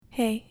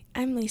Hey,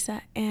 I'm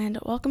Lisa, and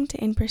welcome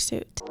to In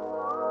Pursuit.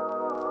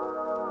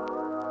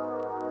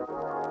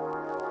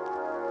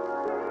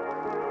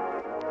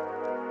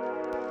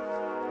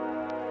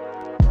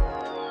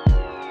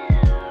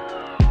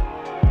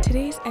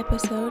 Today's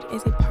episode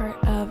is a part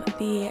of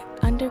the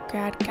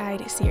Undergrad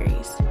Guide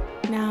series.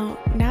 Now,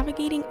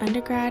 navigating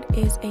undergrad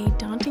is a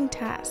daunting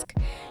task,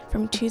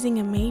 from choosing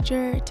a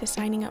major to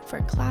signing up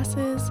for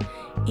classes,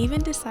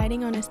 even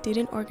deciding on a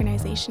student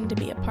organization to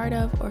be a part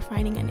of or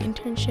finding an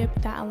internship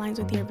that aligns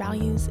with your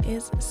values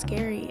is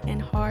scary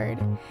and hard.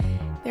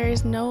 There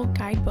is no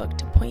guidebook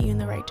to point you in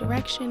the right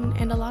direction,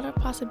 and a lot of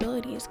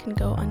possibilities can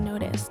go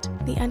unnoticed.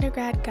 The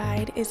Undergrad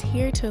Guide is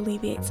here to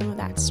alleviate some of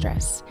that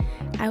stress.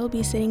 I will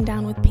be sitting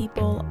down with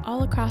people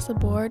all across the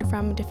board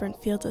from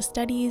different fields of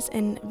studies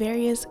and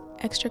various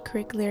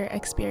extracurricular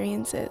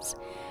experiences.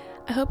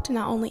 I hope to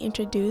not only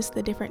introduce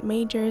the different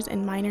majors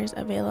and minors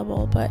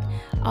available, but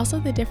also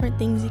the different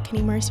things you can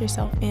immerse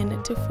yourself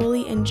in to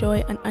fully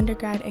enjoy an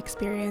undergrad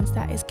experience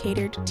that is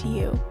catered to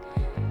you.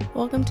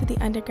 Welcome to the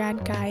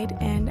Undergrad Guide,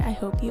 and I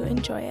hope you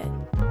enjoy it.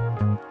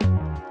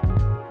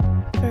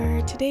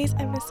 For today's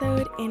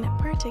episode in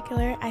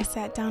particular, I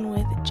sat down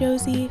with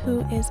Josie,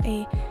 who is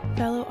a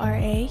fellow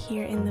RA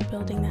here in the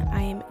building that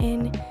I am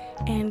in,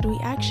 and we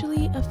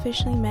actually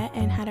officially met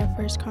and had our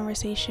first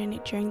conversation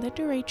during the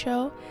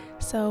derecho.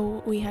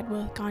 So we had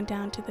both gone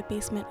down to the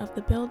basement of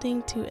the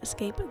building to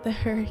escape the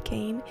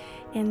hurricane,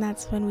 and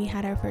that's when we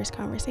had our first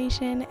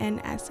conversation.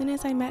 And as soon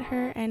as I met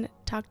her and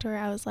talked to her,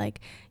 I was like,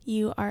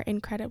 you are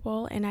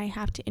incredible and I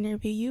have to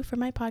interview you for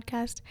my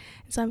podcast.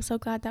 And so I'm so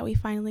glad that we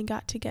finally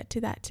got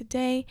to that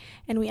today,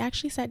 and we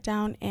actually sat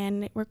down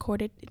and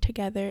recorded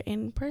together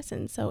in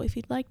person. So if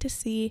you'd like to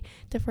see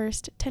the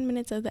first 10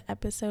 minutes of the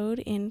episode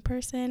in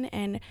person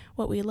and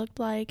what we looked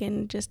like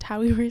and just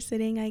how we were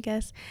sitting, I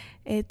guess,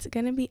 it's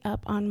gonna be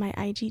up on my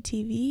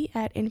IGTV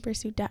at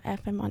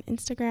inpursuit.fm on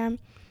Instagram.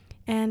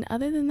 And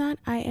other than that,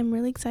 I am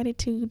really excited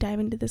to dive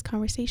into this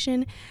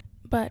conversation.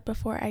 But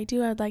before I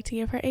do, I'd like to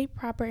give her a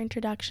proper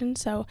introduction.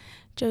 So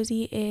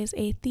Josie is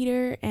a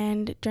theater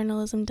and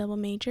journalism double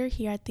major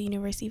here at the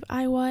University of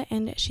Iowa,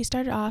 and she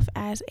started off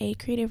as a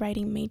creative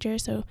writing major.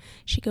 So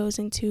she goes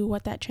into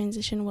what that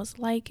transition was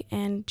like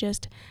and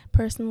just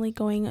personally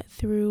going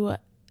through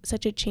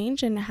such a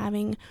change and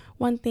having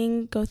one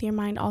thing go through your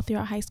mind all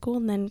throughout high school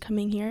and then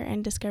coming here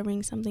and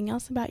discovering something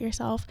else about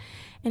yourself.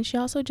 And she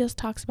also just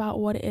talks about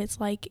what it's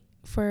like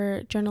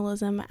for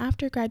journalism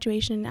after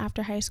graduation,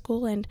 after high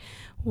school, and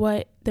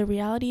what the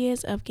reality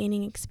is of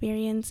gaining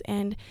experience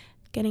and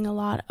getting a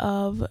lot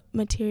of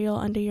material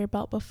under your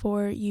belt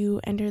before you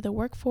enter the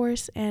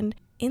workforce. And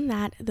in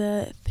that,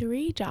 the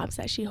 3 jobs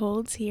that she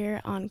holds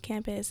here on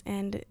campus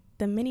and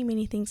the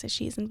many things that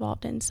she's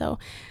involved in. So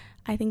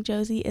I think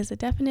Josie is a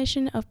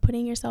definition of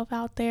putting yourself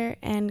out there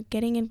and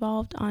getting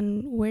involved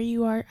on where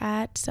you are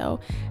at. So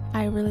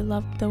I really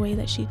loved the way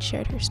that she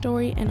shared her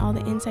story and all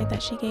the insight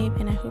that she gave,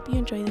 and I hope you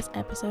enjoy this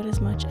episode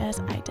as much as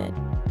I did.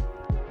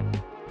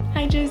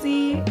 Hi,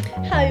 Josie.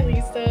 Hi,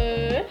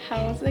 Lisa.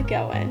 How's it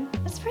going?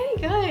 It's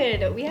pretty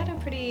good. We had a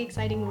pretty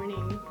exciting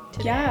morning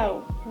today. Yeah,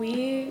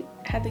 we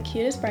had the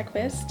cutest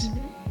breakfast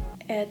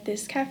at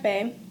this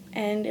cafe,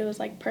 and it was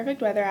like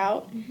perfect weather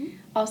out.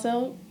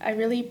 Also, I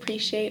really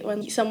appreciate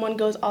when someone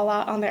goes all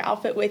out on their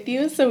outfit with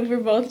you. So we were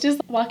both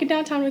just walking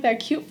downtown with our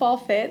cute fall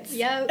fits.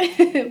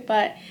 Yep.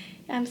 But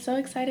I'm so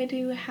excited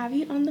to have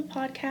you on the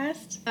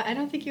podcast. I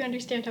don't think you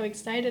understand how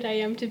excited I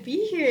am to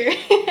be here.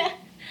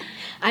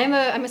 I'm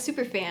a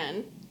super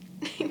fan.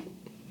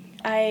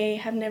 I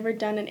have never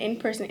done an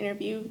in-person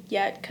interview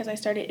yet because I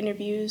started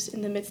interviews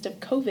in the midst of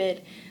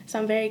COVID. So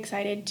I'm very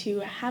excited to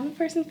have a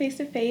person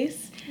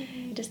face-to-face.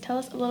 Just tell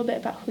us a little bit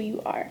about who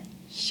you are.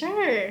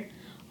 Sure.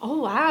 Oh,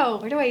 wow.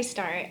 Where do I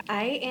start?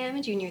 I am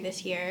a junior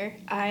this year.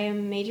 I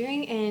am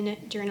majoring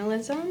in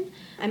journalism.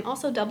 I'm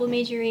also double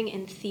majoring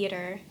in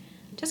theater.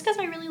 Just because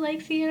I really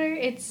like theater.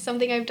 It's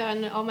something I've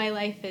done all my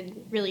life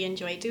and really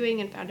enjoy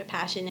doing and found a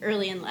passion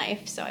early in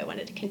life, so I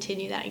wanted to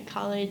continue that in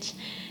college.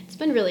 It's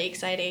been really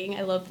exciting.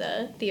 I love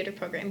the theater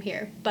program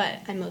here, but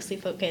I'm mostly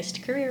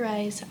focused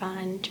career-wise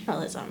on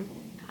journalism.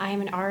 I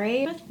am an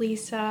RA with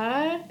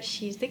Lisa.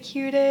 She's the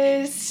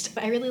cutest.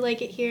 I really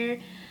like it here.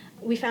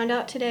 We found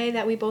out today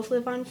that we both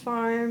live on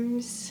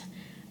farms,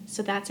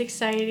 so that's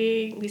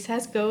exciting. Lisa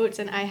has goats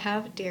and I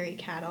have dairy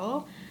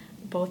cattle.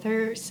 Both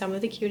are some of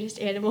the cutest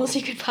animals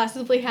you could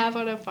possibly have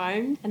on a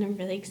farm, and I'm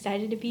really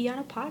excited to be on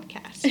a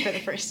podcast for the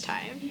first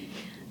time.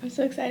 I'm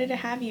so excited to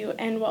have you.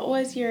 And what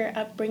was your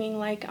upbringing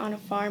like on a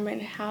farm,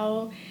 and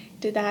how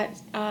did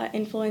that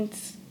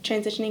influence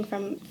transitioning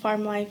from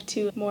farm life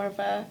to more of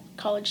a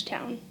college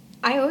town?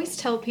 I always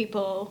tell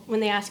people when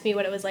they ask me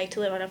what it was like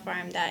to live on a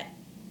farm that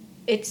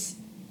it's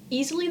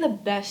easily the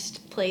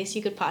best place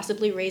you could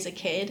possibly raise a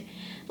kid.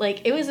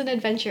 Like, it was an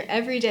adventure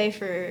every day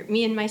for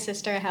me and my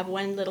sister. I have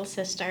one little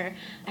sister.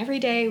 Every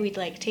day we'd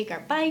take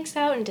our bikes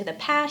out into the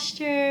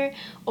pasture,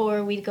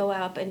 or we'd go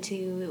up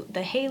into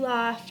the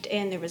hayloft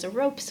and there was a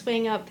rope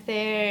swing up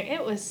there.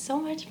 It was so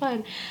much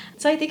fun.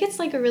 So I think it's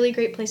a really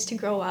great place to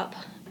grow up.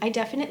 I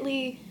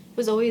definitely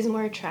was always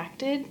more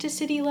attracted to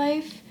city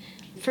life.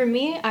 For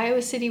me,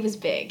 Iowa City was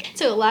big.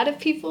 So a lot of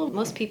people,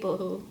 most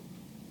people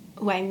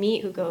who I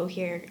meet who go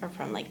here are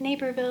from like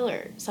Naperville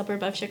or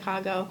suburb of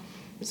Chicago.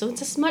 So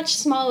it's a much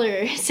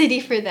smaller city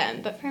for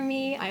them. But for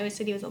me, Iowa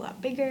City was a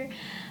lot bigger.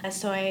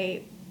 So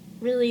I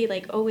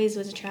really always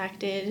was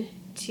attracted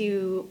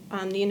to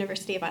the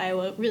University of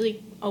Iowa.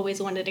 Really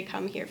always wanted to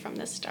come here from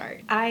the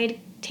start. I'd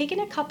taken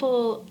a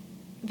couple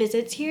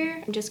visits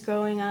here just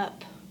growing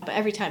up, but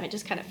every time it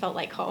just kind of felt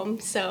like home.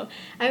 So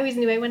I always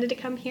knew I wanted to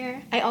come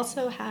here. I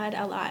also had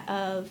a lot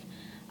of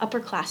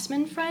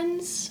upperclassmen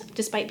friends,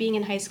 despite being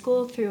in high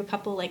school, through a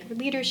couple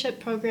leadership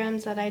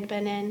programs that I'd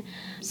been in.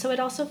 So it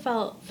also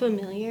felt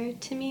familiar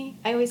to me.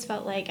 I always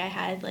felt like I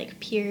had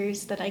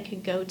peers that I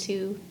could go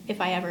to if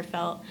I ever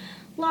felt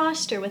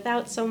lost or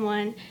without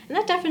someone. And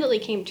that definitely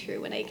came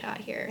true when I got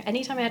here.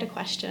 Anytime I had a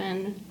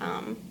question,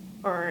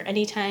 or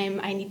anytime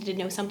I needed to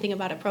know something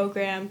about a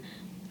program,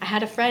 I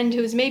had a friend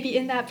who was maybe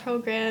in that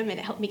program and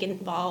it helped me get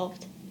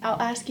involved.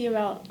 I'll ask you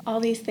about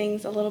all these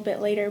things a little bit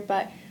later,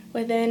 but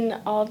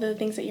within all the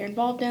things that you're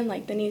involved in,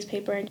 like the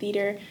newspaper and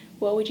theater,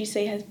 what would you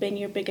say has been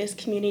your biggest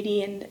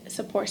community and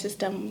support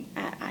system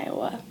at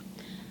Iowa?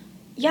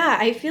 Yeah,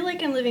 I feel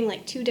like I'm living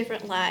two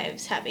different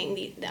lives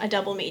having a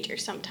double major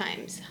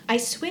sometimes. I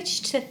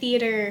switched to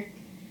theater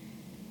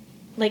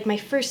my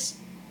first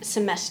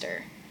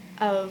semester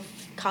of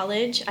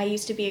college. I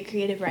used to be a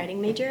creative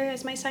writing major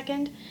as my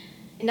second.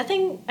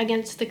 Nothing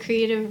against the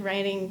creative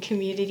writing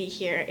community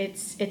here.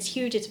 It's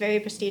huge, it's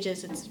very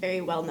prestigious, it's very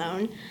well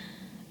known.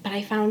 But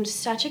I found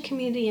such a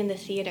community in the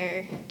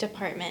theater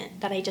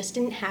department that I just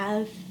didn't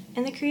have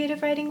in the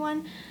creative writing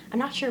one. I'm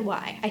not sure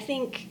why. I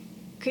think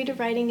creative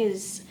writing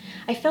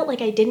I felt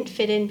like I didn't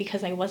fit in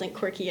because I wasn't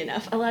quirky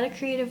enough. A lot of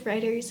creative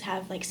writers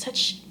have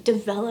such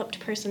developed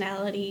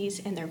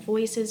personalities and their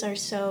voices are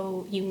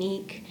so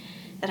unique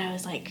that I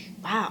was like,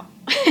 wow,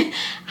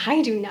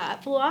 I do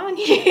not belong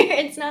here.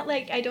 It's not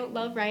like I don't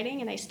love writing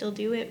and I still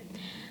do it,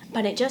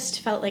 but it just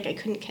felt like I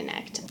couldn't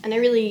connect. And I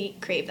really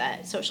crave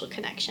that social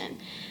connection.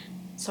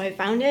 So I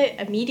found it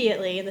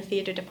immediately in the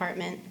theater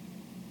department.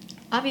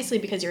 Obviously,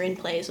 because you're in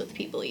plays with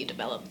people, you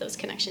develop those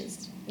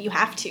connections. You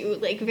have to,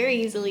 very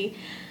easily.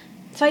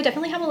 So I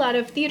definitely have a lot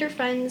of theater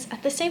friends.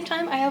 At the same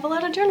time, I have a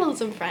lot of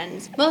journalism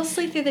friends,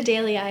 mostly through the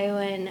Daily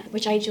Iowan,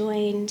 which I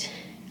joined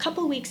a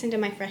couple weeks into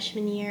my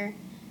freshman year.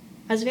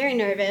 I was very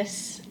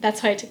nervous.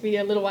 That's why it took me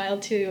a little while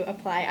to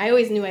apply. I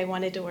always knew I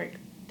wanted to work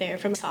there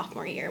from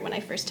sophomore year when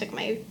I first took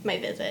my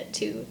visit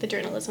to the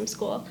journalism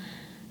school.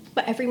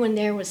 But everyone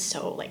there was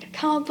so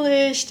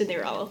accomplished, and they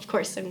were all, of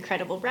course,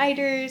 incredible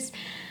writers.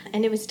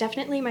 And it was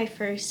definitely my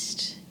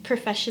first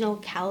professional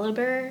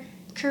caliber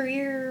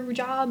career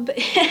job.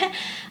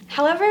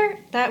 However,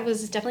 that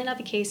was definitely not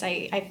the case.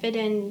 I fit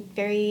in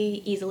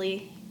very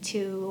easily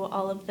to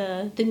all of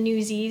the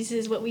newsies,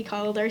 is what we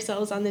called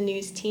ourselves on the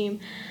news team.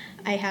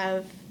 I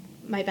have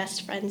my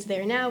best friends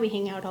there now. We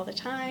hang out all the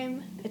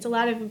time. It's a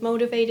lot of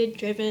motivated,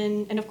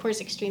 driven, and of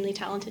course extremely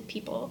talented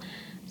people.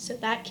 So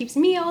that keeps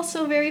me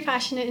also very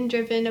passionate and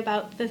driven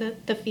about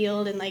the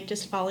field and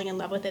just falling in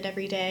love with it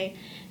every day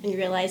and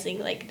realizing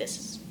this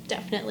is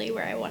definitely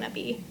where I want to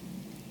be.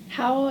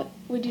 How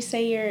would you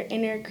say your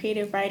inner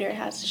creative writer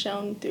has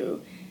shown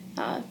through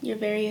your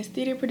various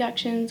theater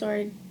productions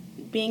or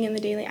being in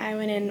the Daily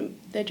Iowan and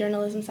the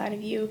journalism side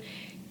of you?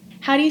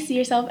 How do you see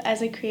yourself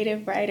as a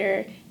creative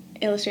writer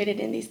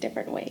illustrated in these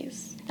different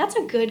ways? That's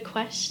a good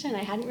question.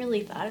 I hadn't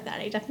really thought of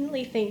that. I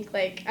definitely think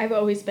I've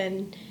always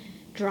been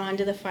drawn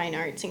to the fine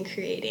arts and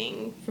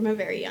creating from a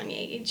very young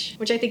age,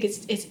 which I think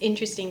is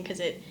interesting because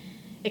it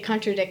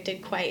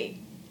contradicted quite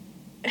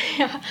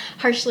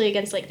harshly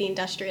against the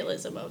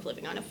industrialism of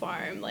living on a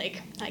farm.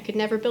 I could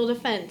never build a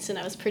fence and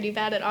I was pretty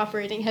bad at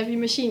operating heavy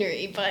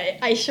machinery, but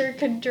I sure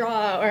could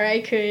draw, or I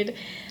could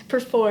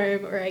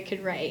perform, or I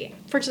could write.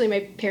 Fortunately,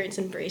 my parents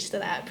embraced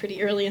that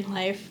pretty early in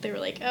life. They were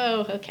like,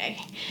 oh, okay,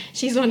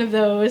 she's one of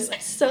those.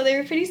 So they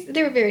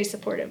were very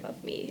supportive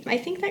of me. I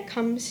think that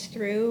comes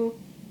through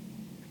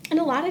in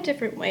a lot of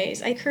different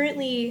ways. I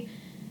currently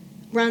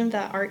run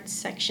the arts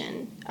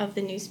section of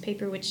the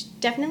newspaper, which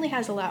definitely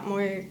has a lot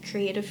more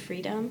creative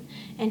freedom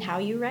in how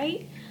you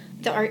write.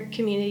 The art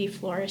community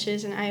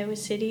flourishes in Iowa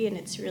City, and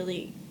it's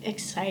really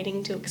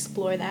exciting to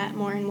explore that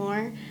more and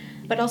more.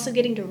 But also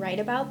getting to write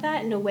about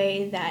that in a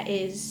way that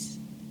is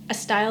a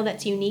style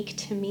that's unique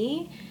to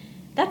me,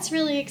 that's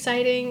really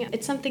exciting.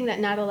 It's something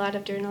that not a lot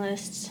of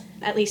journalists,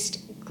 at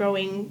least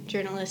growing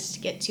journalists,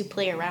 get to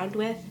play around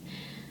with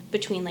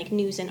between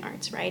news and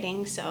arts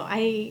writing. So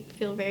I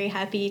feel very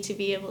happy to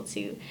be able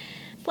to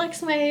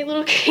flex my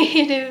little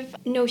creative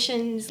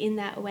notions in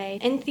that way.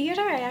 In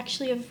theater, I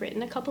actually have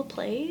written a couple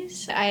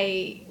plays.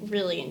 I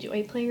really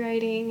enjoy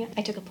playwriting.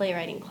 I took a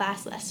playwriting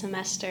class last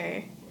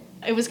semester.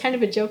 It was kind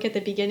of a joke at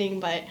the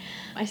beginning, but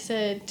I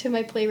said to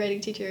my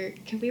playwriting teacher,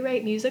 can we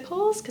write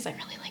musicals? Because I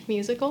really like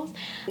musicals.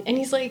 And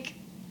he's like,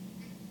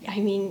 I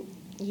mean,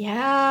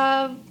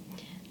 yeah,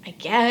 I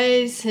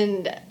guess.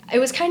 And it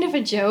was kind of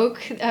a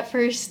joke at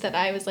first that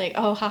I was like,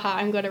 oh, haha,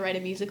 I'm going to write a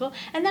musical.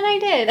 And then I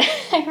did.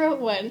 I wrote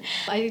one.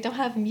 I don't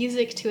have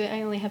music to it.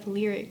 I only have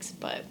lyrics,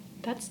 but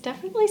that's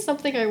definitely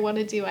something I want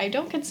to do. I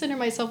don't consider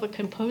myself a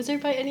composer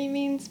by any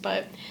means,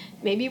 but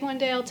maybe one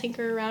day I'll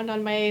tinker around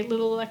on my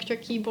little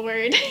electric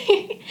keyboard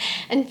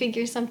and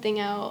figure something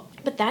out.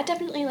 But that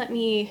definitely let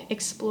me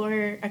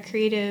explore a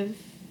creative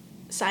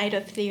side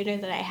of theater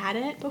that I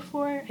hadn't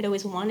before. I'd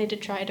always wanted to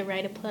try to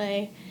write a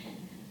play.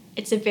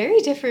 It's a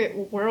very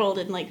different world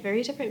and like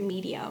very different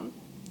medium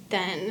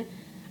than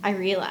I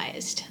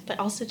realized, but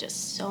also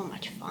just so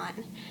much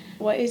fun.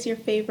 What is your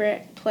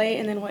favorite play,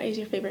 and then what is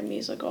your favorite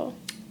musical?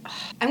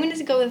 I'm going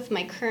to go with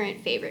my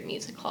current favorite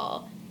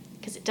musical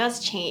because it does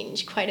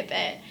change quite a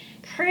bit.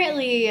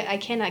 Currently, I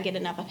cannot get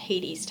enough of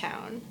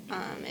Hadestown.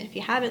 And if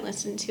you haven't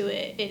listened to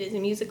it, it is a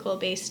musical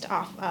based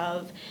off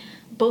of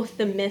both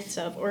the myths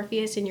of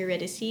Orpheus and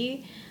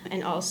Eurydice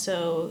and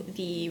also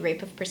the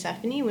rape of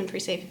Persephone when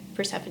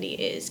Persephone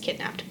is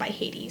kidnapped by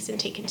Hades and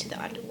taken to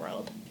the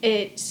underworld.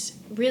 It's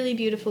really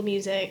beautiful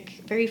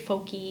music, very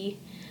folky,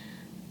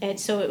 and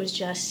so it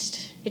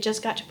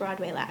just got to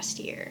Broadway last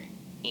year.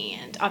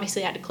 And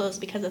obviously I had to close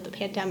because of the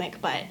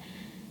pandemic, but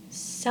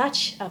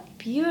such a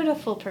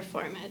beautiful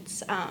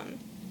performance.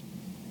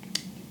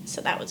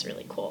 So that was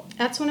really cool.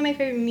 That's one of my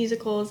favorite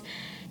musicals.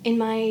 In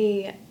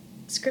my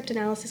script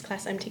analysis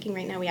class I'm taking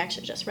right now, we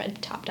actually just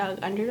read Top Dog,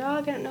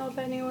 Underdog. I don't know if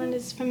anyone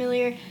is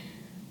familiar.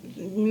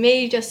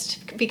 May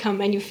just become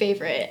my new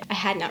favorite. I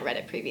had not read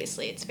it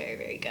previously. It's very,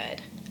 very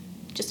good.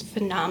 Just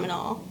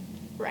phenomenal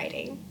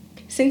writing.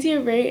 Since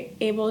you're very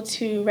able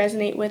to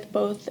resonate with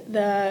both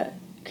the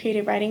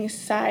creative writing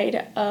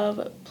side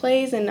of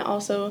plays and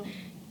also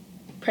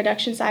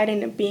production side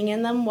and being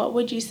in them, what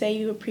would you say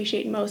you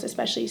appreciate most,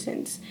 especially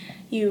since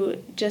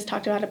you just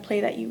talked about a play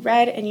that you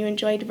read and you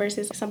enjoyed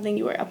versus something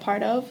you were a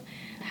part of?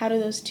 How do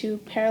those two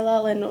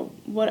parallel, and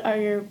what are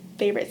your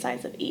favorite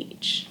sides of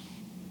each?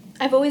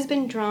 I've always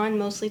been drawn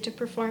mostly to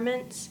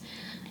performance.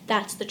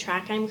 That's the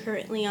track I'm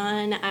currently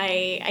on.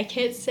 I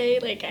can't say,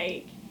 like,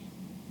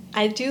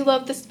 I do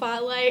love the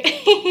spotlight.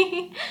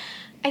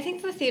 I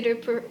think the theater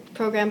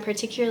program,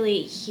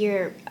 particularly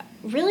here,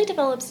 really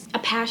develops a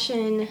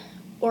passion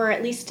or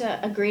at least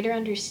a greater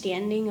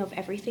understanding of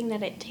everything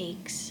that it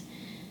takes.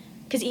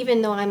 Because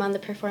even though I'm on the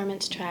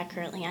performance track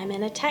currently, I'm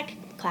in a tech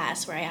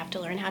class where I have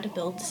to learn how to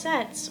build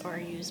sets or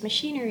use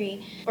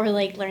machinery or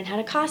like learn how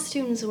to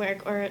costumes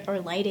work or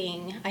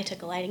lighting. I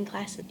took a lighting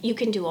class. You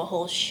can do a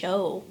whole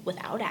show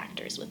without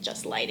actors with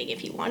just lighting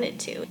if you wanted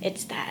to.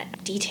 It's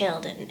that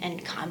detailed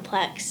and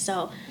complex.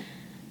 So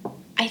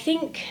I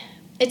think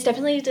it's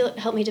definitely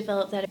helped me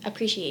develop that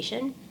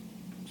appreciation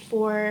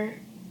for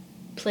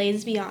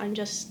plays beyond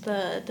just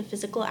the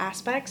physical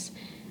aspects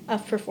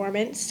of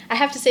performance. I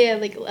have to say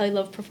I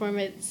love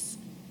performance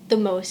the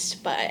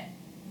most, but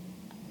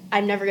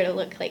I'm never going to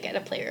look like at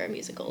a play or a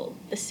musical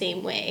the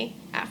same way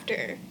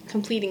after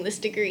completing this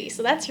degree.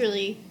 So that's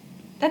really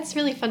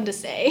fun to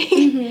say.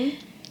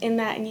 Mm-hmm. In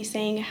that, and you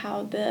saying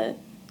how the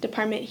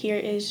department here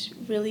is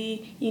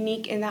really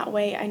unique in that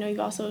way. I know you've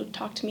also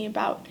talked to me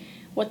about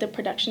what the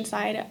production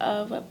side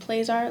of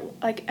plays are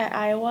like at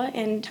Iowa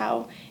and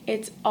how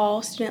it's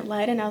all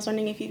student-led, and I was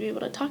wondering if you'd be able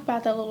to talk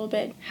about that a little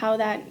bit, how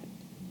that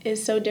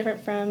is so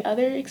different from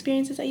other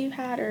experiences that you've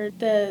had or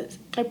the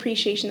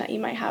appreciation that you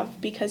might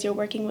have because you're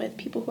working with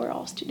people who are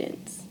all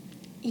students.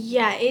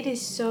 Yeah, it is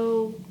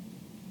so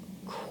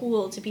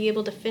cool to be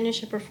able to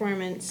finish a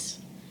performance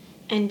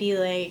and be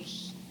like,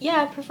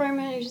 yeah,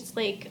 performers,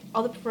 like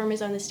all the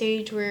performers on the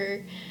stage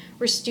were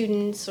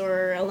students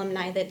or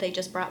alumni that they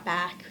just brought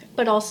back,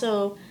 but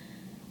also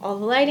all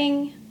the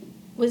lighting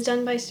was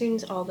done by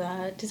students, all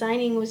the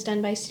designing was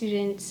done by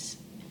students.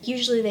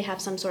 Usually they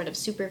have some sort of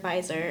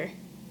supervisor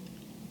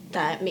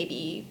that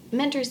maybe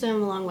mentors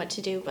them along what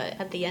to do, but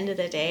at the end of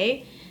the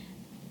day,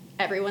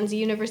 everyone's a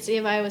University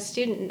of Iowa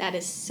student, and that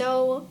is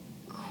so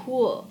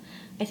cool.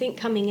 I think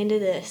coming into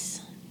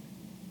this,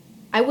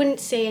 I wouldn't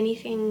say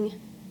anything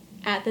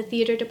at the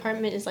theater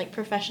department is like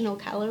professional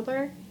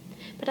caliber,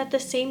 but at the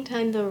same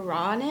time, the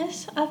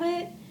rawness of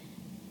it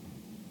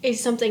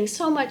is something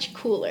so much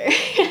cooler.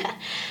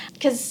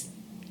 Because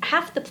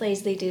half the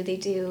plays they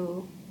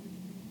do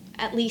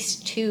at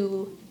least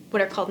 2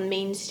 what are called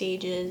main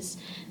stages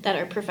that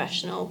are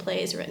professional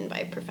plays written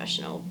by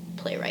professional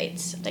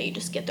playwrights that you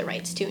just get the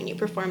rights to and you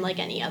perform like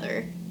any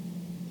other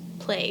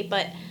play.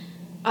 But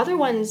other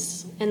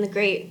ones in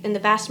the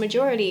vast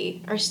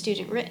majority are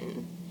student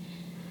written.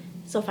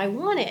 So if I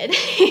wanted,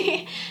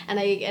 and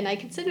I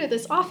consider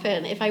this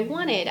often, if I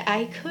wanted,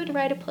 I could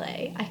write a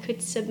play, I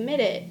could submit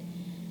it,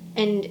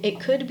 and it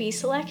could be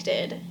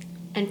selected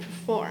and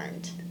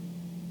performed.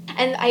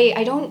 And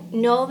I don't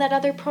know that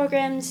other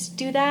programs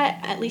do that,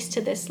 at least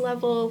to this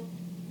level.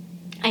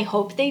 I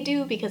hope they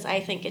do, because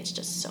I think it's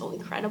just so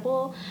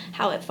incredible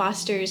how it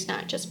fosters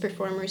not just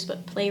performers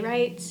but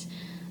playwrights.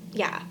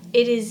 Yeah,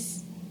 it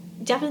is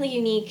definitely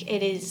unique.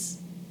 It is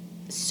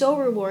so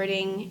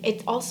rewarding.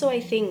 It also,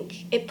 I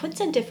think, it puts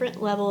a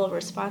different level of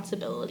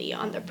responsibility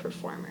on the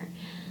performer.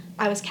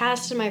 I was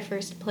cast in my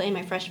first play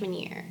my freshman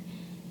year,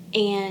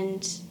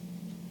 and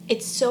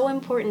it's so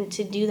important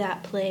to do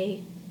that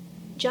play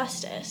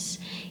justice,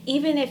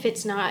 even if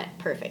it's not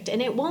perfect,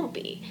 and it won't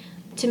be,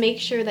 to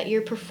make sure that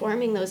you're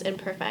performing those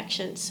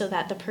imperfections so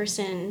that the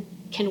person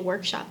can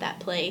workshop that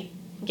play,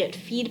 get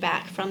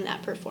feedback from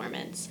that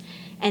performance,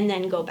 and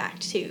then go back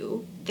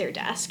to their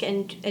desk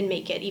and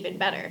make it even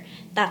better.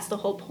 That's the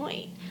whole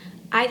point.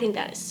 I think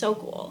that is so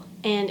cool.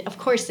 And of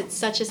course, it's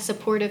such a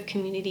supportive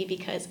community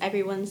because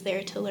everyone's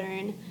there to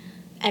learn.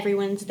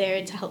 Everyone's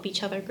there to help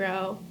each other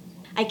grow.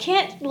 I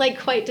can't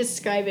quite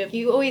describe it.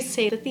 You always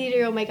say the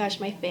theater, oh my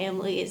gosh, my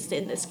family is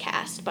in this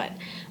cast, but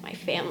my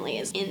family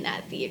is in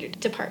that theater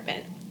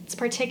department. It's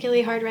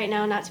particularly hard right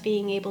now not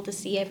being able to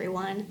see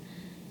everyone.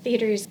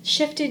 Theater's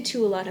shifted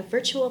to a lot of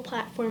virtual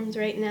platforms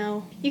right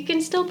now. You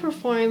can still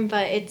perform,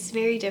 but it's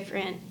very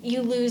different.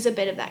 You lose a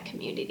bit of that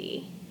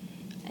community,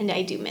 and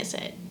I do miss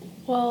it.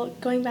 Well,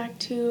 going back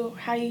to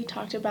how you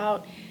talked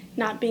about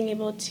not being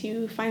able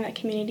to find that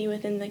community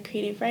within the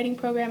creative writing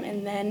program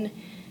and then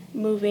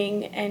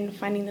moving and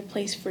finding the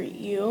place for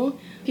you.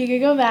 If you could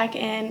go back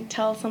and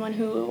tell someone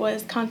who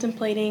was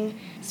contemplating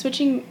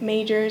switching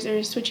majors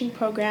or switching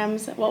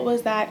programs, what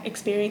was that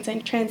experience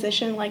and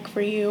transition like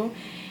for you?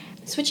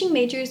 Switching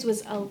majors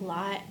was a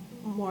lot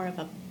more of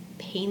a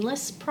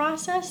painless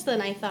process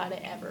than I thought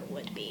it ever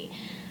would be.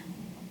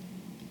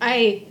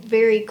 I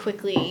very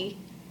quickly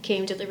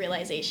came to the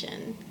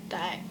realization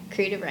that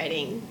creative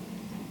writing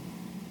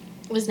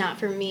was not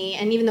for me,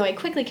 and even though I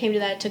quickly came to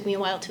that, it took me a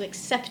while to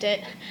accept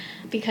it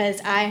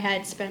because I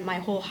had spent my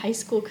whole high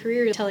school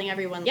career telling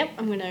everyone, yep,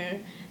 I'm going to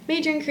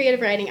major in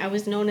creative writing. I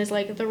was known as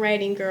the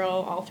writing girl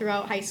all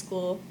throughout high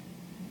school,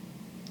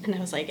 and I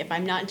was like, if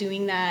I'm not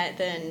doing that,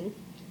 then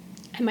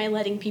am I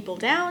letting people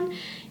down?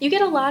 You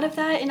get a lot of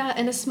that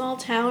in a small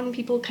town.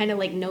 People kind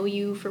of know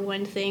you for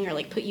one thing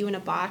or put you in a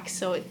box,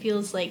 so it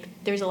feels like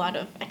there's a lot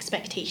of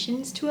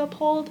expectations to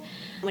uphold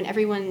when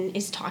everyone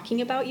is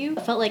talking about you.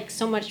 It felt like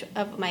so much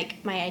of my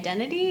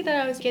identity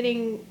that I was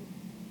getting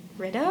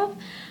rid of,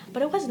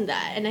 but it wasn't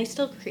that, and I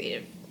still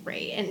creative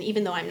write, and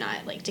even though I'm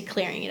not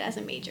declaring it as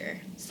a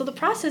major. So the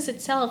process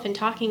itself and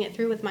talking it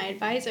through with my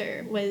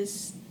advisor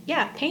was,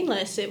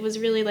 painless. It was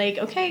really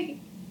okay,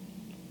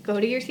 go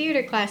to your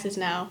theater classes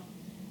now.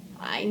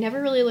 I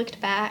never really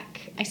looked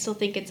back. I still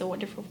think it's a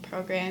wonderful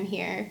program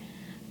here,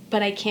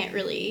 but I can't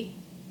really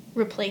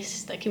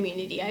replace the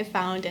community I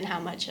found and how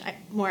much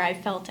more I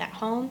felt at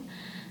home.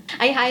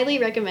 I highly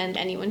recommend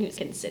anyone who's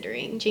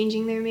considering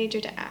changing their major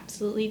to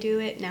absolutely do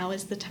it. Now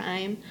is the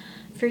time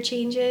for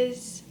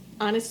changes.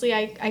 Honestly,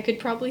 I could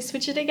probably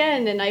switch it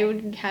again and I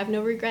would have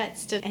no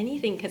regrets to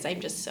anything because I'm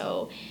just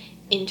so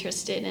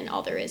interested in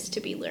all there is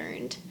to be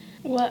learned.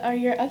 What are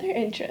your other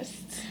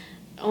interests?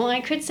 Well,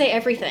 I could say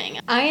everything.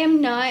 I am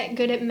not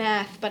good at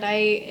math, but I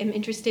am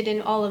interested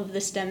in all of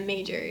the STEM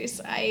majors.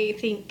 I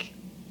think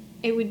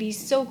it would be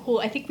so cool.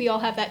 I think we all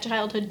have that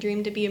childhood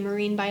dream to be a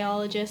marine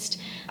biologist.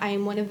 I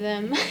am one of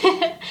them.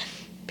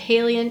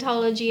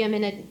 Paleontology, I'm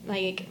in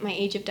my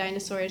Age of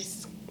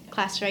Dinosaurs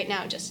class right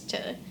now just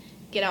to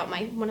get out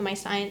one of my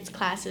science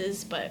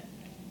classes, but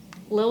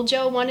Lil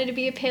Joe wanted to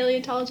be a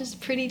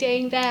paleontologist pretty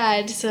dang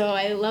bad, so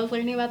I love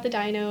learning about the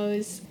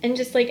dinos. And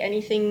just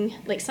anything,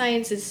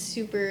 science is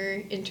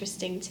super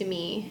interesting to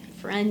me.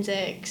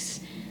 Forensics,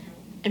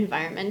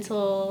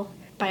 environmental,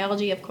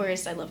 biology, of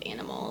course. I love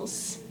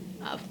animals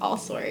of all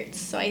sorts.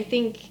 So I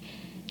think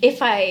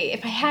if I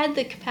had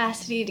the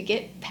capacity to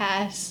get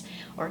past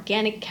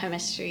organic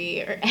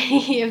chemistry or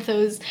any of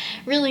those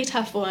really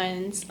tough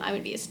ones, I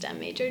would be a STEM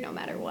major no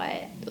matter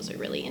what. Those are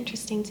really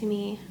interesting to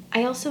me.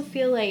 I also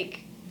feel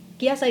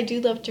yes, I do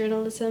love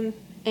journalism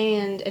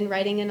and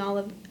writing and all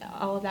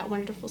of that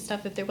wonderful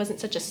stuff. If there wasn't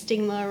such a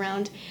stigma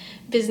around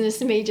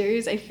business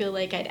majors, I feel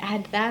like I'd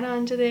add that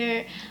onto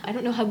there. I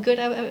don't know how good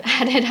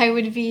at it I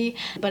would be,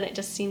 but it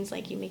just seems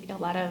like you make a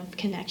lot of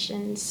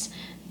connections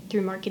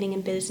through marketing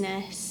and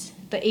business.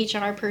 The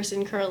HR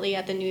person currently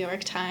at the New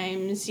York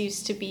Times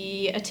used to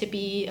be a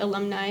Tippy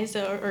alumni,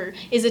 or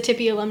is a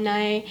Tippy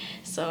alumni,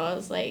 so I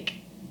was like,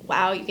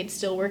 wow, you could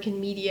still work in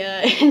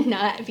media and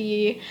not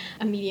be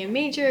a media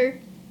major.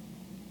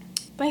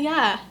 But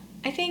yeah,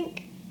 I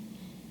think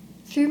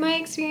through my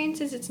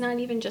experiences, it's not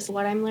even just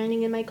what I'm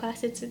learning in my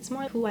class, it's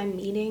more who I'm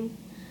meeting.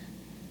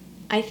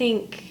 I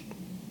think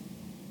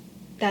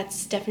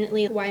that's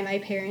definitely why my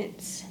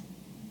parents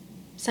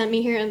sent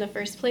me here in the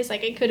first place. I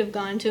could have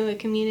gone to a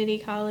community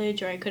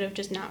college, or I could have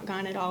just not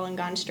gone at all and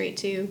gone straight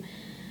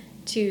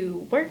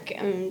to work,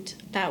 and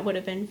that would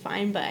have been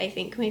fine. But I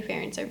think my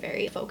parents are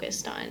very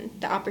focused on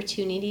the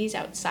opportunities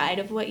outside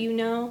of what you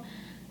know.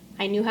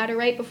 I knew how to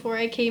write before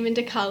I came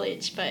into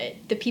college, but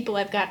the people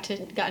I've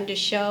gotten to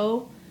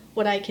show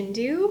what I can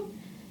do,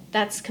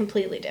 that's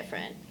completely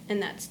different,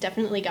 and that's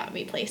definitely got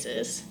me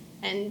places,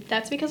 and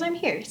that's because I'm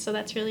here, so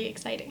that's really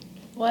exciting.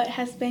 What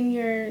has been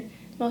your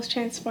most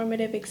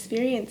transformative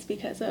experience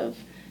because of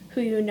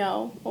who you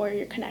know or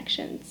your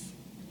connections?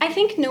 I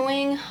think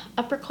knowing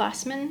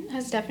upperclassmen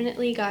has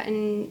definitely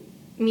gotten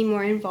me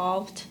more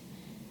involved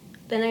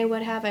than I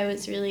would have. I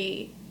was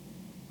really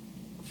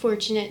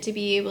fortunate to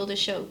be able to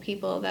show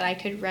people that I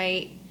could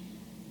write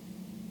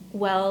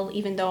well,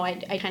 even though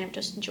I kind of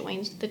just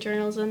joined the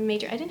journalism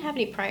major. I didn't have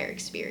any prior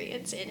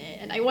experience in it,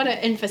 and I want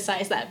to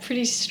emphasize that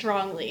pretty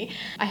strongly.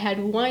 I had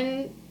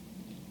one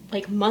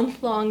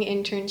month-long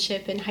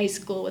internship in high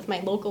school with my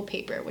local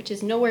paper, which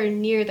is nowhere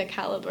near the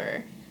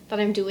caliber that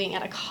I'm doing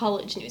at a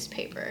college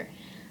newspaper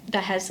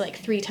that has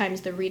 3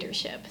 times the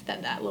readership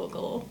that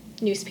local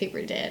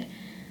newspaper did.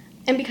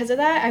 And because of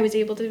that, I was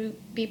able to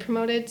be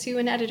promoted to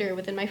an editor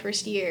within my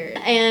first year.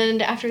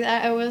 And after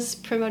that, I was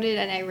promoted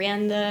and I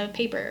ran the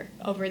paper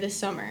over this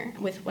summer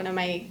with one of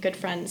my good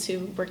friends who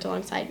worked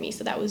alongside me.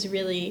 So that was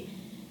really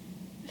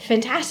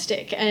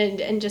fantastic.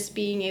 And just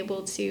being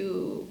able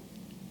to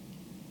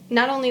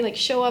not only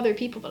show other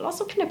people, but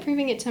also kind of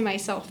proving it to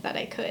myself that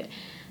I could.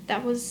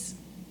 That was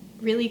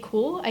really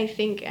cool. I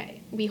think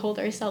we hold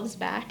ourselves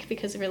back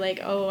because we're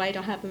oh, I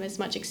don't have as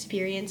much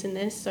experience in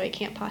this, so I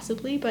can't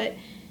possibly, but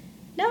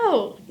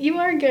no, you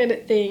are good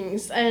at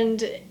things,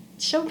 and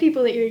show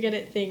people that you're good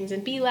at things,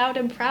 and be loud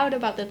and proud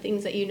about the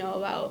things that you know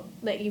about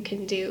that you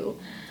can do.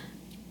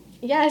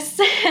 Yes,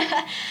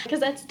 because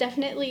that's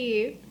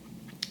definitely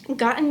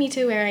gotten me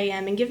to where I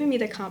am and given me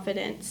the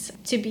confidence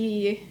to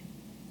be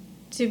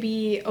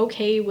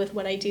okay with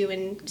what I do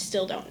and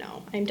still don't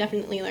know. I'm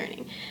definitely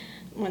learning.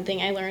 One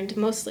thing I learned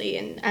mostly,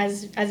 and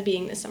as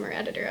being the summer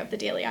editor of the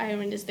Daily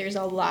Iowan, is there's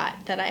a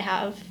lot that I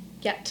have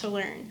yet to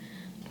learn,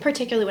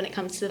 particularly when it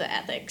comes to the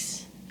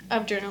ethics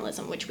of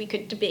journalism, which we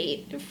could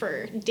debate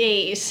for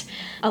days.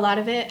 A lot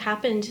of it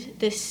happened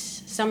this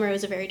summer. It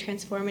was a very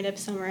transformative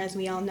summer, as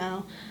we all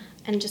know,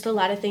 and just a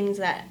lot of things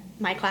that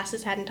my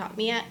classes hadn't taught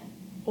me yet,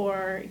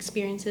 or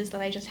experiences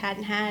that I just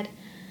hadn't had.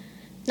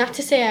 Not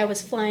to say I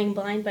was flying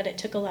blind, but it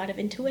took a lot of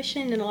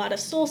intuition and a lot of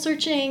soul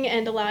searching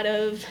and a lot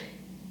of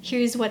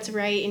here's what's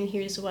right and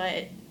here's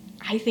what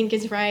I think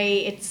is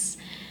right. It's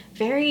a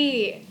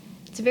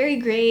very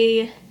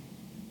gray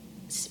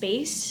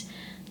space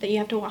that you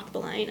have to walk the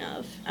line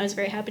of. I was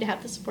very happy to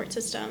have the support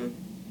system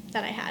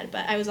that I had,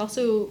 but I was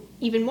also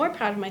even more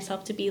proud of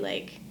myself to be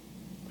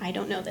I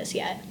don't know this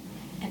yet,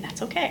 and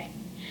that's okay.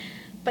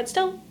 But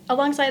still,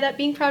 alongside that,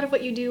 being proud of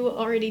what you do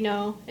already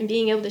know and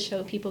being able to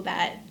show people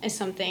that is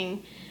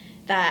something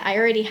that I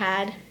already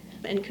had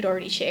and could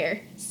already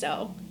share.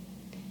 So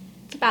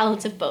it's a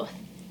balance of both.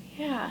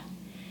 Yeah.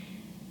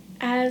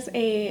 As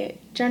a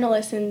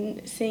journalist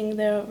and seeing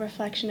the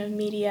reflection of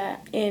media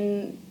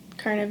in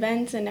current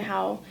events and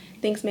how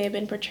things may have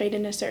been portrayed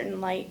in a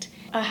certain light,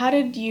 how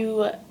did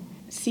you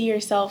see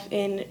yourself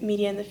in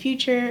media in the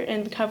future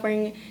and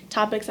covering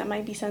topics that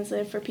might be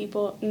sensitive for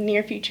people in the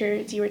near future,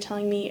 as you were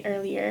telling me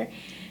earlier?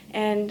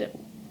 And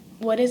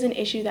what is an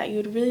issue that you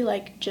would really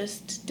like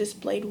just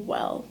displayed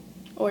well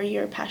or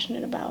you're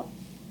passionate about?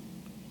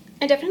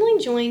 I definitely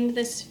joined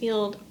this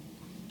field,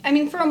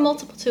 for a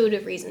multitude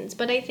of reasons,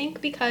 but I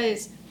think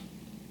because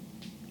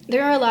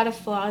there are a lot of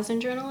flaws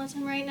in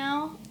journalism right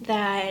now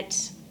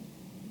that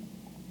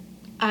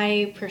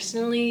I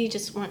personally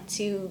just want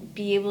to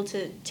be able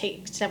to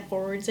take step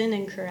forwards in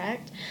and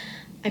correct.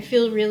 I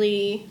feel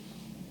really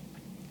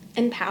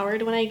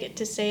empowered when I get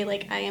to say,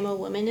 I am a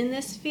woman in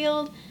this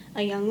field,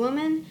 a young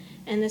woman,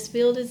 and this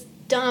field is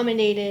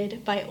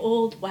dominated by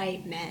old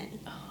white men.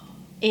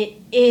 It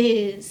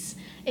is.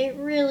 It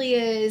really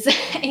is.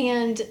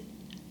 And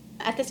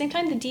at the same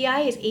time, the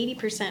DI is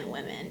 80%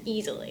 women,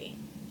 easily.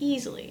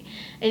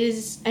 It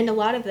is, and a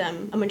lot of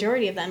them, a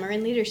majority of them, are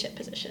in leadership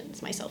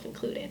positions, myself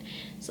included.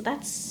 So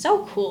that's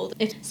so cool.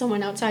 If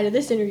someone outside of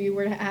this interview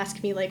were to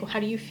ask me, how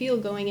do you feel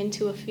going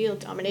into a field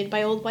dominated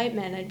by old white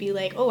men? I'd be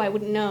oh, I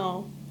wouldn't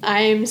know.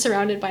 I'm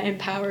surrounded by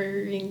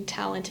empowering,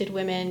 talented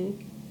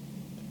women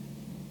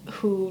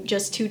who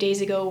just 2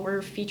 days ago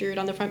were featured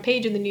on the front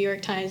page of the New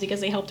York Times because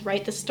they helped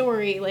write the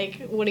story.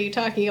 What are you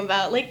talking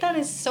about? That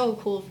is so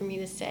cool for me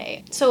to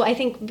say. So I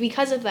think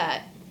because of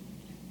that,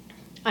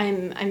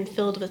 I'm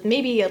filled with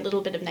maybe a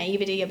little bit of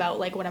naivety about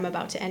what I'm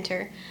about to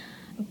enter,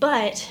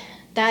 but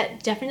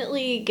that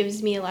definitely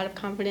gives me a lot of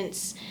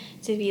confidence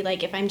to be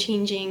if I'm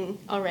changing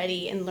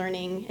already and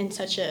learning in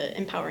such a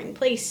empowering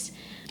place,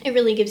 it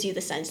really gives you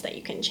the sense that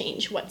you can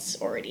change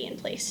what's already in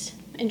place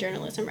in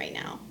journalism right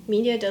now.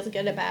 Media does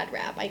get a bad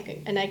rap, I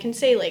can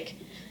say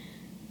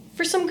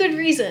for some good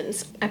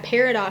reasons. A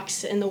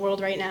paradox in the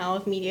world right now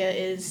of media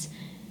is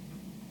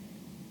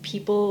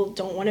people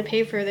don't want to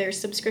pay for their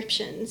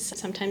subscriptions.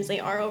 Sometimes they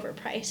are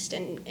overpriced,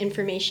 and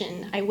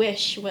information, I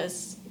wish,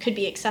 could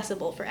be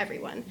accessible for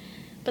everyone.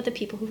 But the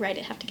people who write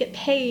it have to get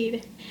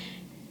paid.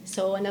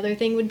 So another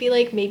thing would be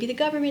maybe the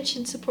government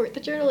should support the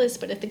journalists,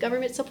 but if the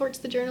government supports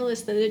the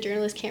journalists, then the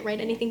journalists can't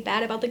write anything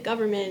bad about the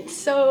government.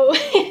 So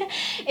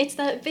it's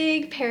that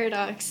big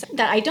paradox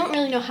that I don't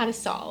really know how to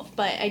solve,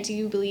 but I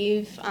do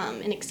believe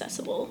in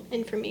accessible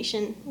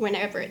information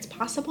whenever it's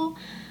possible,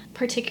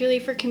 particularly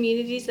for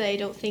communities that I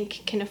don't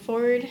think can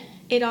afford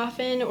it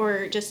often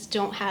or just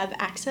don't have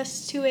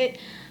access to it,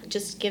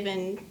 just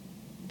given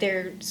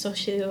their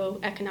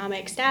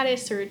socioeconomic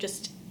status or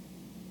just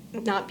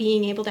not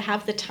being able to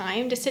have the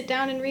time to sit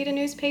down and read a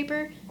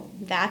newspaper.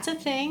 That's a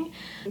thing.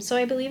 So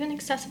I believe in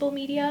accessible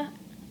media.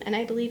 And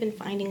I believe in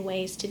finding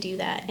ways to do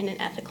that in an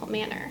ethical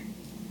manner.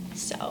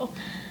 So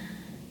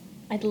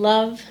I'd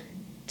love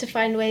to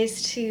find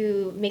ways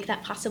to make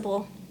that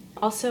possible.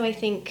 Also, I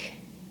think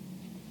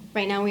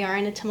right now we are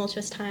in a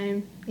tumultuous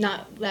time.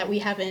 Not that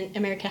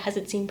America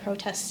hasn't seen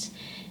protests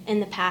in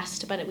the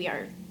past, but we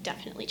are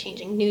definitely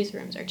changing.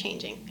 Newsrooms are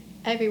changing.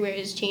 Everywhere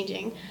is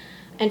changing,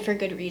 and for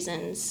good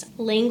reasons.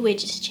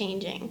 Language is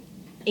changing.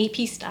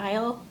 AP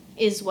style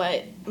is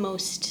what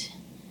most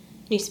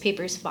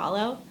newspapers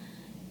follow.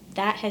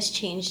 That has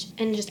changed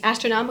in just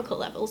astronomical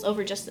levels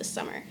over just this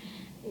summer.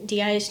 DI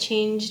has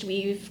changed.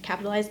 We've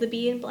capitalized the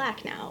B in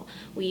black now.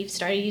 We've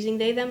started using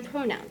they, them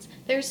pronouns.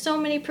 There's so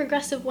many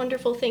progressive,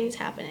 wonderful things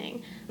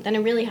happening that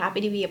I'm really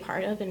happy to be a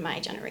part of in my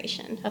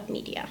generation of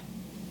media.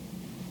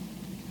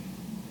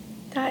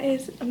 That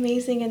is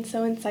amazing and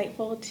so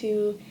insightful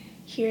to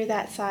hear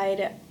that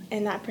side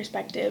and that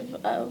perspective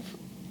of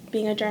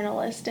being a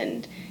journalist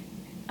and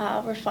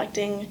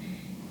reflecting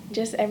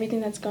just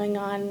everything that's going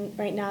on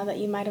right now that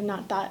you might have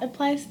not thought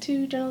applies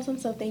to journalism.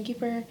 So thank you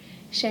for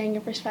sharing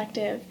your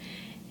perspective.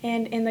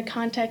 And in the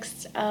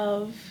context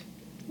of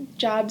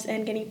jobs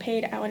and getting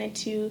paid, I wanted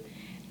to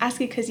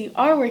ask you, because you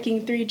are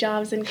working 3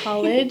 jobs in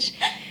college,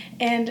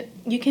 and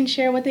you can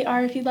share what they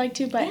are if you'd like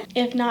to, but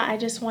if not, I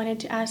just wanted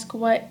to ask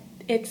what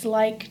it's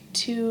like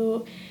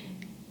to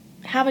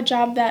have a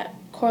job that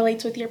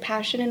correlates with your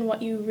passion and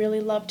what you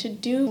really love to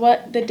do,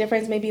 what the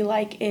difference may be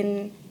like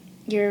in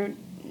your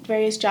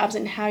various jobs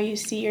and how you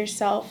see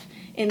yourself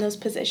in those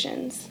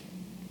positions.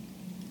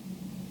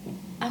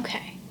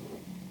 Okay.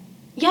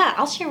 Yeah,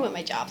 I'll share what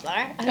my jobs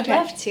are. I'd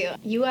love to.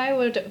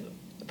 UI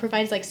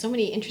provides like so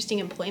many interesting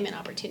employment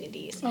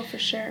opportunities. Oh, for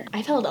sure.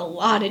 I've held a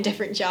lot of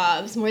different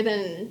jobs, more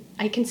than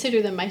I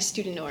consider them my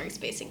student orgs,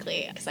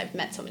 basically, because I've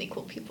met so many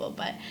cool people.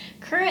 But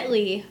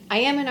currently, I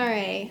am an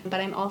RA, but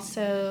I am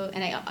also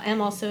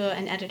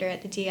an editor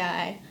at the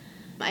DI.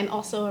 I'm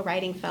also a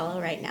writing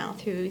fellow right now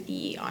through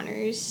the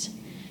honors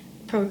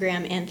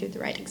program and through the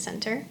Writing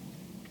Center.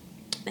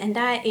 And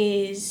that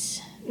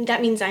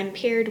means I'm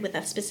paired with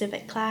a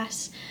specific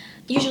class,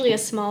 usually a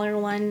smaller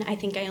one. I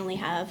think I only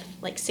have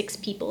like 6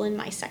 people in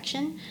my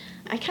section.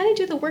 I kind of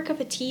do the work of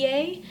a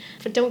TA,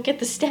 but don't get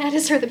the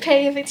status or the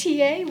pay of a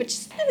TA,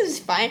 which is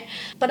fine.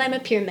 But I'm a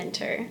peer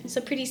mentor.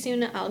 So pretty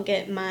soon I'll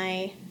get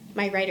my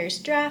writers'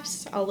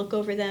 drafts, I'll look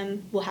over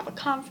them, we'll have a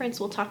conference,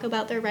 we'll talk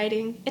about their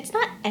writing. It's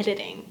not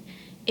editing,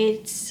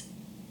 it's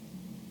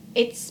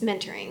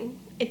mentoring.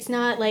 It's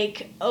not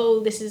like,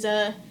 oh,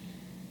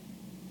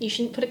 you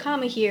shouldn't put a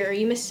comma here, or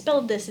you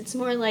misspelled this. It's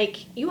more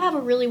like, you have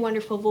a really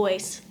wonderful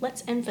voice.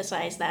 Let's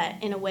emphasize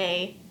that in a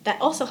way that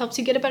also helps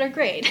you get a better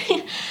grade.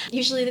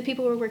 Usually the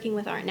people we're working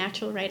with aren't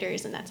natural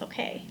writers, and that's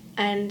okay.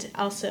 And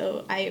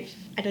also, I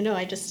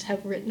just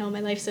have written all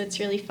my life, so it's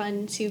really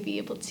fun to be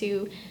able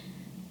to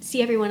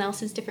see everyone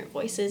else's different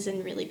voices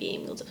and really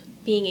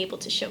being able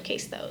to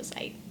showcase those.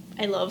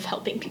 I love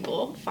helping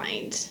people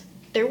find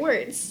their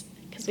words,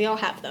 because we all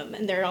have them,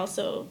 and they're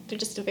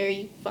just a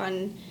very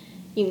fun,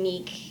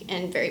 unique,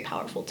 and very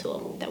powerful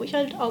tool that we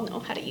should all know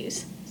how to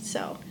use.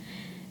 So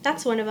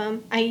that's one of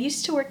them. I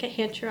used to work at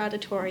Hancher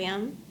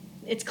Auditorium.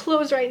 It's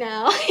closed right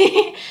now,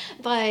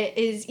 but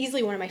is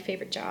easily one of my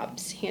favorite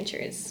jobs.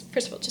 Hancher is,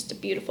 first of all, just a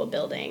beautiful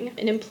building.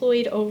 It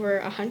employed over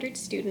 100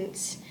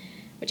 students,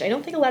 which I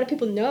don't think a lot of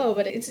people know,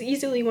 but it's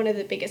easily one of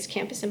the biggest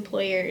campus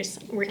employers,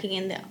 working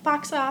in the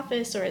box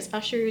office or as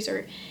ushers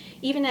or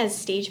even as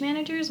stage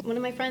managers. One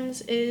of my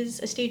friends is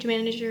a stage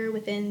manager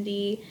within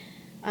the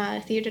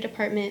theater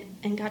department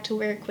and got to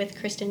work with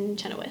Kristen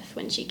Chenoweth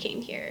when she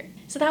came here.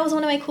 So that was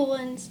one of my cool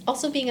ones.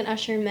 Also, being an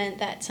usher meant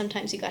that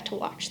sometimes you got to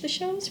watch the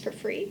shows for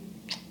free.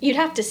 You'd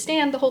have to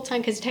stand the whole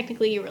time because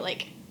technically you were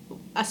like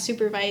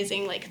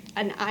supervising like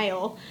an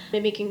aisle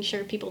and making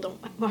sure people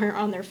aren't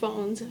on their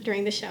phones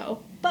during the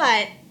show.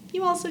 But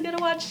you also get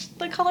to watch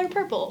The Color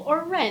Purple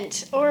or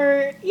Rent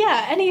or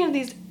any of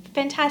these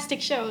fantastic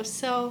shows.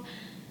 So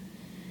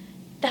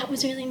that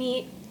was really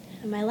neat.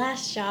 And my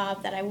last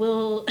job that I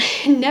will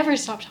never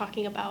stop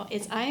talking about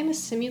is I am a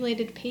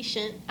simulated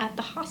patient at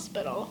the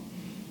hospital.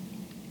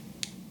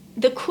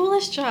 The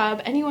coolest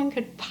job anyone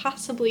could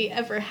possibly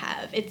ever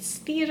have. It's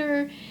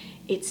theater,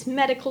 it's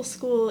medical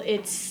school,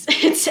 it's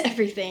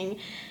everything.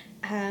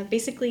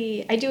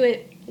 Basically, I do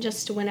it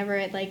just whenever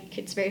I'd like.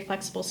 It's very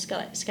flexible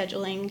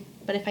scheduling.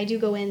 But if I do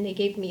go in, they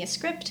gave me a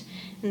script,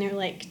 and they're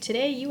like,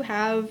 today you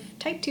have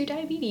type 2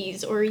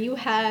 diabetes, or you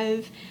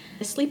have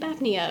sleep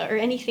apnea, or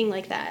anything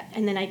like that.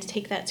 And then I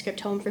take that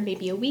script home for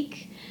maybe a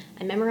week.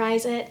 I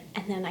memorize it,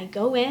 and then I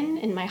go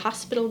in my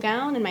hospital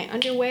gown and my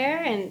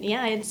underwear, and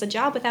it's a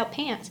job without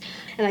pants.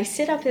 And I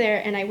sit up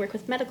there and I work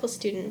with medical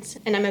students,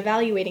 and I'm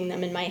evaluating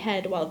them in my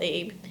head while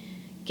they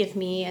give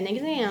me an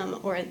exam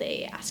or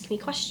they ask me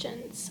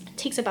questions. It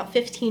takes about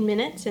 15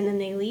 minutes, and then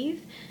they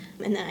leave.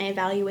 And then I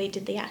evaluate,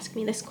 did they ask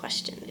me this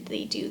question? Did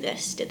they do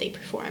this? Did they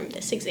perform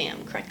this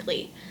exam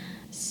correctly?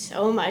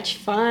 So much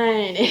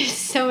fun. It is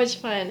so much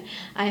fun.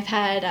 I've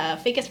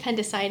had fake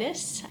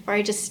appendicitis where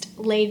I just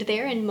laid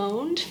there and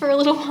moaned for a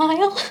little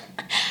while.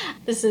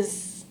 This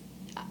is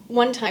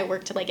One time I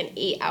worked like an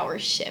 8-hour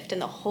shift,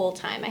 and the whole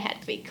time I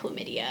had fake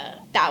chlamydia.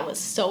 That was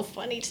so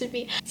funny to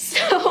me.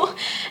 So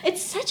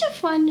it's such a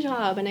fun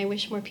job, and I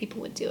wish more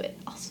people would do it.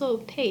 Also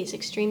pays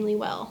extremely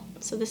well.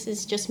 So this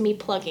is just me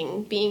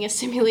plugging being a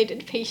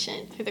simulated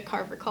patient through the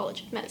Carver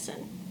College of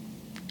Medicine.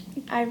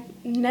 I've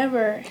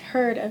never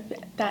heard of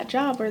that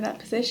job or that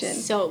position.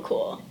 So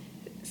cool.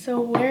 So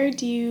where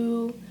do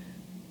you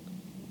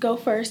go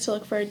first to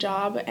look for a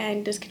job?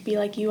 And this could be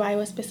like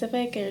UI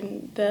specific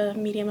in the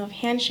medium of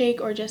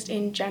handshake, or just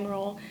in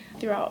general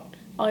throughout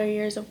all your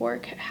years of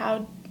work.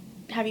 How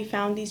have you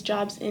found these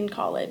jobs in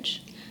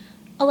college?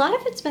 A lot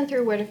of it's been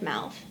through word of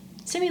mouth.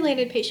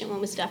 Simulated patient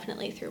one was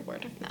definitely through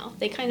word of mouth.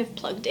 They kind of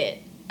plugged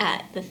it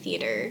at the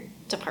theater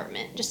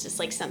department, just as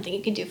like something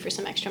you could do for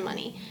some extra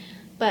money.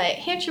 But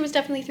handshake was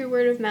definitely through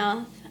word of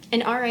mouth.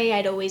 And RA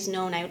I'd always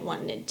known I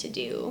wanted to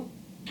do.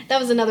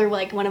 That was another,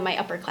 like, one of my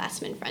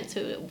upperclassmen friends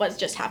who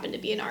just happened to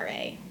be an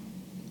RA.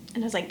 And I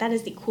was like, that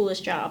is the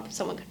coolest job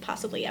someone could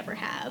possibly ever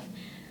have.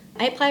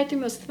 I applied through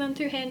most of them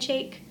through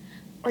handshake,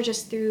 or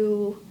just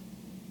through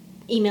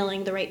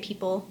emailing the right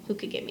people who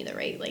could get me the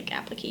right, like,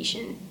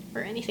 application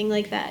or anything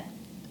like that.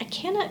 I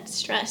cannot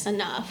stress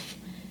enough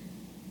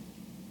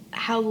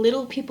how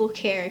little people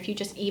care if you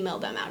just email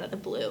them out of the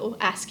blue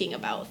asking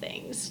about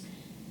things.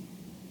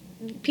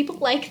 People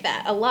like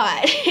that a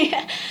lot.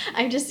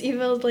 I've just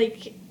emailed,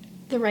 like,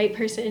 the right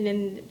person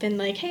and been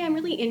like, hey, I'm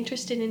really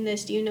interested in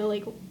this. Do you know,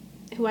 like,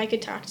 who I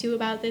could talk to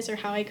about this or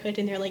how I could?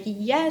 And they're like,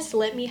 yes,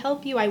 let me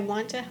help you. I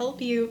want to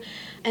help you.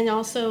 And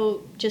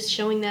also just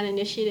showing that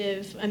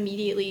initiative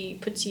immediately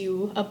puts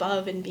you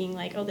above and being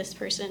like, oh, this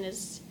person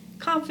is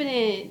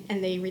confident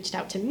and they reached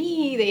out to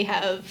me. They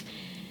have,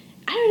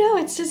 I don't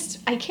know, it's just,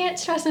 I can't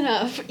stress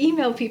enough.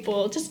 Email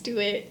people, just do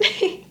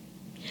it.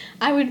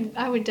 I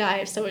would die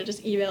if someone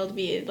just emailed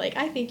me like,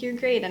 I think you're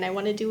great and I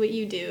want to do what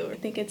you do. I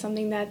think it's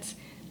something that's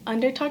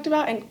under talked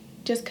about, and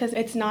just because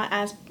it's not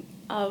as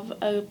of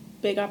a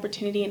big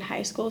opportunity in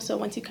high school. So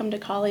once you come to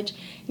college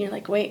and you're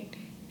like, wait,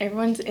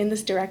 everyone's in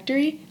this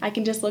directory, I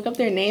can just look up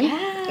their name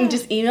and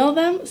just email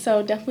them.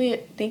 So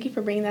definitely thank you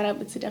for bringing that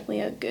up. It's definitely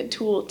a good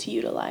tool to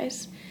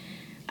utilize.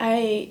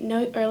 I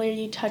know earlier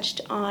you touched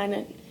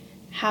on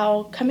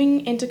how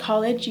coming into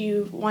college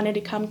you wanted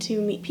to come to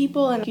meet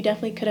people, and you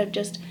definitely could have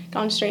just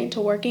gone straight into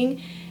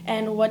working.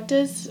 And what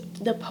does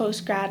the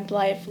post-grad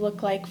life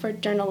look like for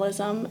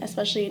journalism,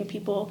 especially in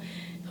people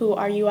who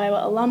are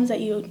UIWA alums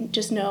that you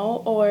just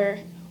know, or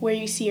where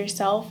you see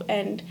yourself,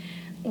 and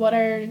what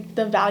are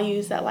the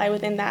values that lie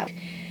within that?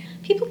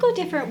 People go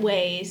different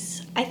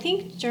ways. I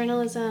think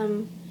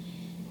journalism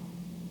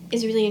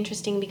is really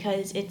interesting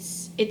because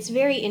it's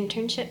very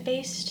internship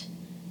based,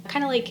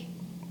 kind of like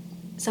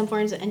some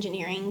forms of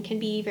engineering can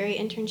be very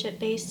internship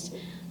based.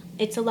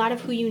 It's a lot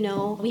of who you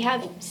know. We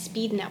have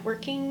speed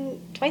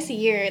networking twice a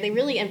year. They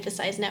really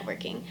emphasize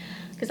networking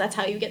because that's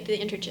how you get the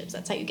internships.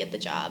 That's how you get the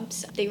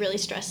jobs. They really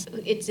stress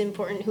it's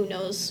important who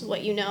knows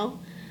what you know.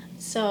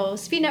 So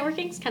speed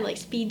networking is kind of like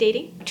speed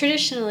dating.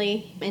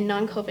 Traditionally, in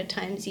non-COVID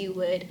times, you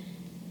would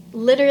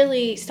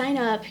literally sign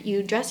up,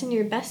 you dress in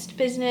your best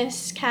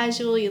business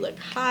casual, you look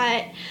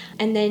hot,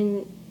 and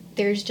then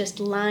there's just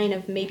a line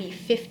of maybe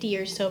 50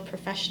 or so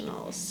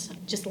professionals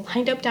just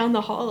lined up down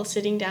the hall,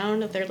 sitting down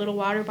with their little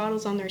water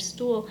bottles on their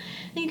stool.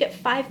 And you get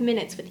 5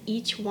 minutes with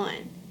each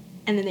one.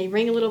 And then they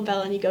ring a little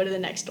bell and you go to the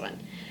next one.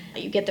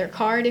 You get their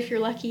card if you're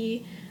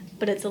lucky,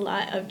 but it's a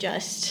lot of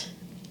just,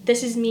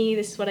 this is me,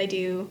 this is what I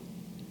do,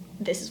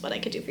 this is what I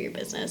could do for your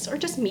business, or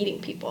just meeting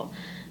people.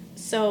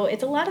 So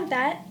it's a lot of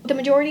that. The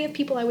majority of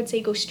people, I would say,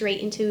 go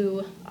straight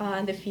into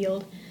the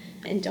field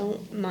and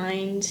don't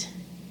mind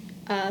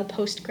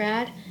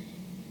post-grad.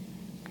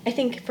 I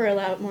think for a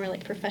lot more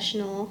like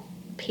professional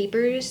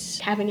papers,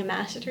 having a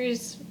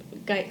master's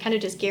kind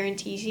of just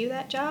guarantees you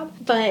that job.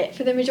 But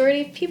for the majority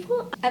of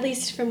people, at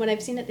least from what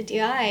I've seen at the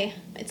DI,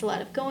 it's a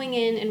lot of going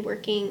in and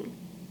working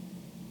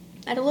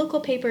at a local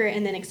paper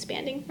and then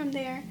expanding from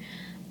there,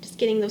 just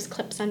getting those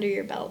clips under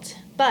your belt.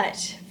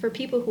 But for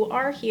people who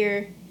are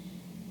here,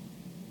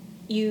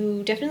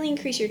 you definitely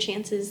increase your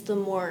chances the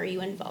more you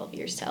involve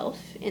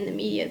yourself in the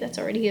media that's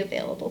already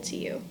available to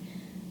you.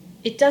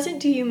 It doesn't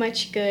do you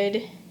much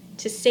good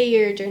to say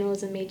you're a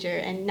journalism major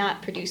and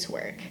not produce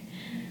work.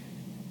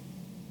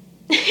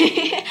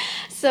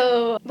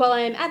 So while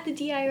I'm at the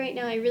DI right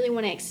now, I really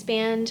want to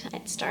expand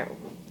and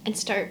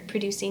start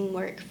producing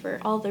work for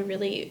all the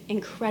really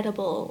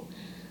incredible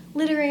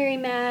literary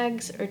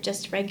mags or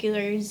just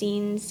regular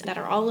zines that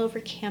are all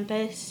over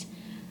campus.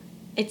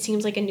 It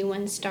seems like a new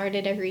one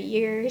started every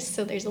year,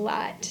 so there's a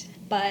lot.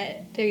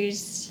 But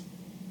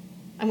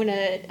I'm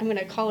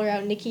gonna call her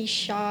out. Nikki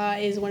Shaw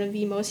is one of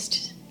the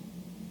most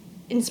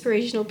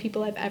inspirational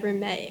people I've ever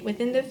met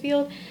within the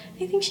field.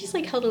 I think she's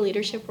like held a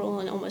leadership role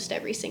in almost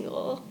every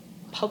single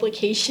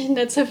publication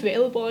that's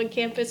available on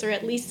campus, or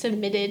at least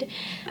submitted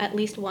at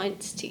least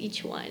once to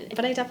each one.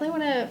 But I definitely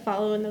want to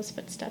follow in those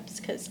footsteps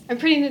because I'm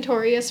pretty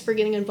notorious for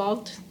getting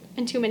involved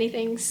in too many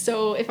things.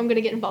 So if I'm going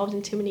to get involved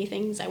in too many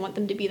things, I want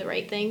them to be the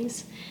right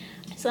things.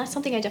 So that's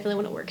something I definitely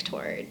want to work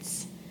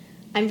towards.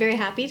 I'm very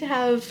happy to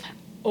have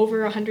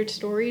over 100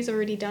 stories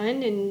already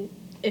done, and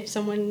if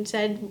someone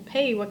said,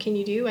 hey, what can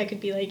you do? I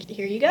could be like,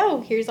 here you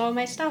go. Here's all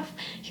my stuff.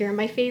 Here are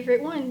my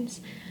favorite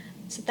ones.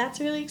 So that's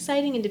really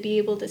exciting, and to be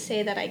able to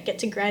say that I get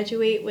to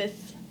graduate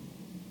with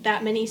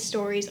that many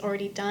stories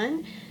already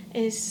done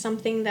is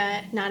something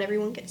that not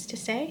everyone gets to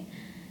say.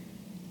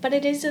 But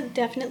it is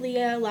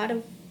definitely a lot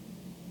of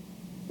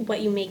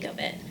what you make of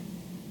it.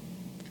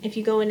 If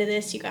you go into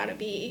this, you gotta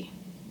be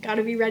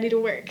ready to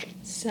work.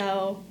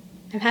 So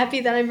I'm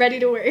happy that I'm ready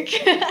to work.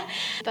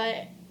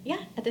 But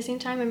yeah, at the same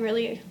time, I'm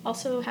really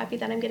also happy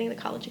that I'm getting the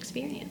college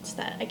experience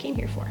that I came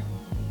here for.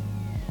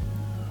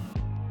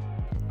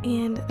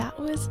 And that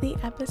was the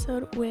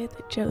episode with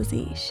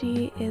Josie.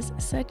 She is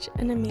such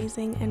an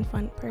amazing and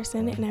fun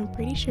person, and I'm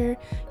pretty sure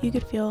you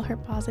could feel her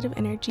positive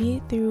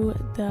energy through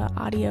the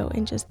audio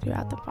and just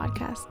throughout the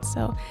podcast.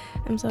 So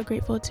I'm so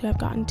grateful to have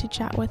gotten to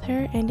chat with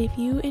her. And if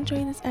you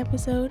enjoyed this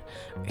episode,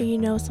 or you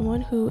know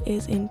someone who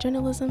is in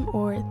journalism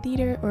or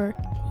theater, or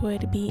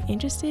would be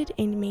interested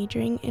in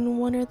majoring in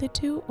one or the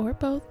two or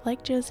both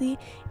like Josie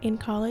in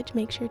college,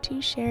 make sure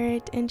to share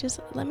it and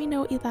just let me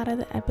know what you thought of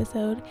the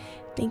episode.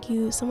 Thank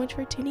you so much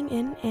for tuning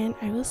in, and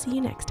I will see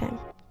you next time.